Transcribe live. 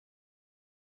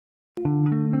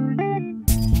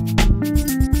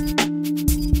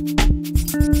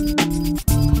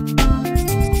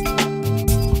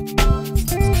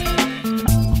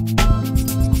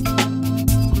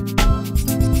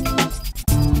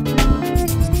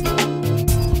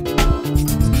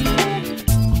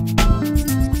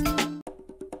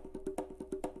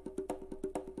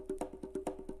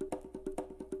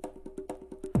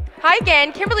Hi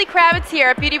again, Kimberly Kravitz here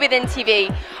at Beauty Within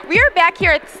TV. We are back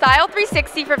here at Style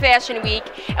 360 for Fashion Week,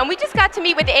 and we just got to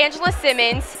meet with Angela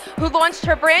Simmons, who launched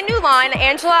her brand new line,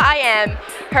 Angela I Am,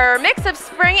 her mix of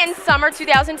spring and summer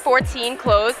 2014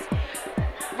 clothes.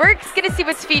 We're going to see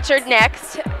what's featured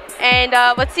next, and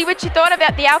let's see what you thought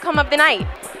about the outcome of the night.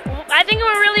 I think it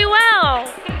went really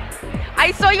well.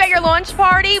 I saw you at your launch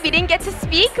party. We didn't get to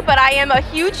speak, but I am a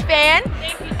huge fan,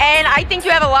 and I think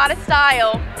you have a lot of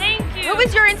style. Thank you. What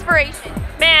was your inspiration?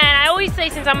 Man, I always say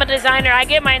since I'm a designer, I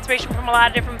get my inspiration from a lot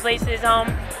of different places.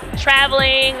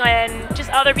 Traveling and just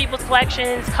other people's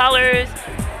collections, colors.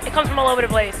 It comes from all over the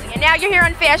place. And now you're here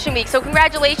on Fashion Week, so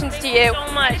congratulations to you. Thank you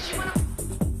so much.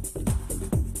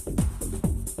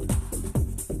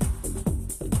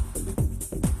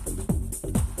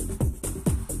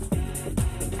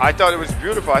 I thought it was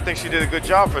beautiful. I think she did a good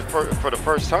job for the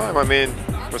first time. I mean,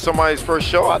 for somebody's first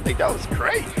show, I think that was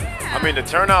great. I mean, the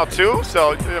turnout too.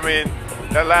 So I mean,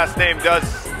 that last name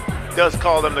does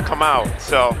call them to come out.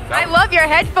 So I love your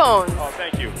headphones. Oh,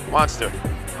 thank you, Monster.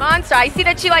 Monster. I see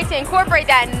that she likes to incorporate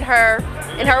that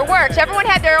in her work. Everyone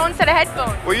had their own set of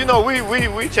headphones. Well, you know,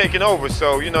 we taken over.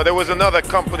 So you know, there was another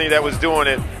company that was doing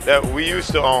it that we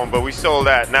used to own, but we sold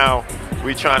that. Now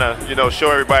we trying to, you know,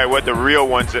 show everybody what the real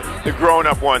ones, the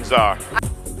grown-up ones are.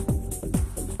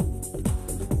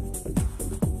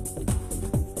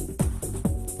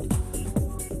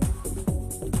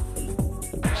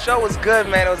 The show was good,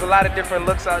 man. There was a lot of different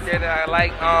looks out there that I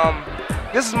like.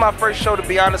 This is my first show, to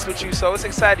be honest with you, so it's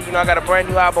exciting. You know, I got a brand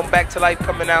new album, Back to Life,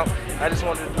 coming out. I just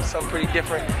wanted to do something pretty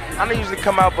different. I don't usually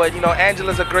come out, but you know,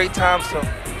 Angela's a great time, so.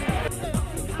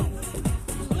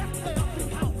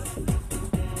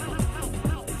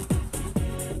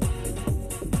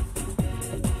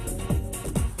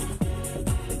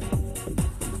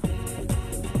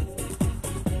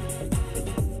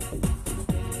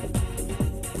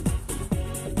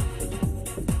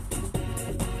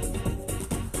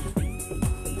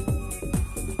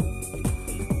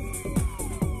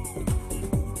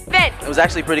 It was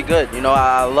actually pretty good. You know,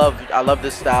 I love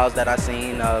the styles that I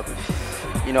seen.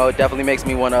 You know, it definitely makes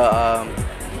me want to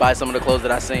buy some of the clothes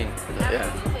that I seen. Yeah.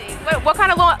 What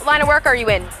kind of line of work are you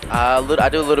in? I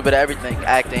do a little bit of everything: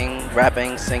 acting,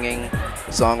 rapping, singing,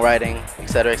 songwriting,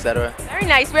 etc., etc. Very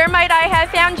nice. Where might I have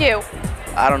found you?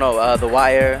 I don't know. The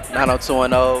Wire,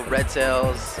 90210, Red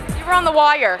Tails. You were on The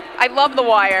Wire. I love The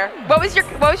Wire. What was your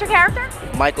character?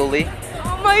 Michael Lee.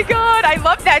 Oh my God, I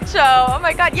love that show. Oh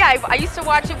my God, yeah, I used to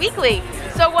watch it weekly.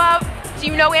 So, do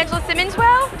you know Angela Simmons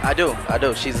well? I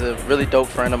do. She's a really dope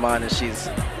friend of mine, and she's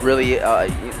really,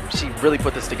 she really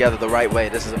put this together the right way.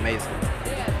 This is amazing.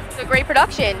 Yeah, it's a great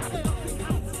production.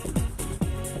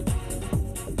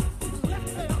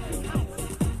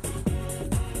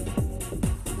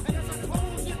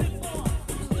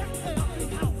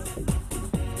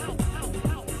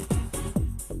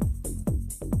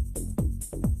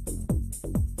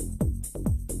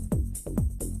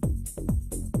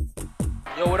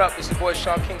 Yo, what up? It's your boy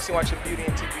Sean Kingston watching Beauty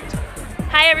and TV.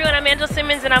 Hi everyone, I'm Angela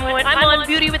Simmons and I'm on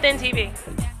Beauty Within TV.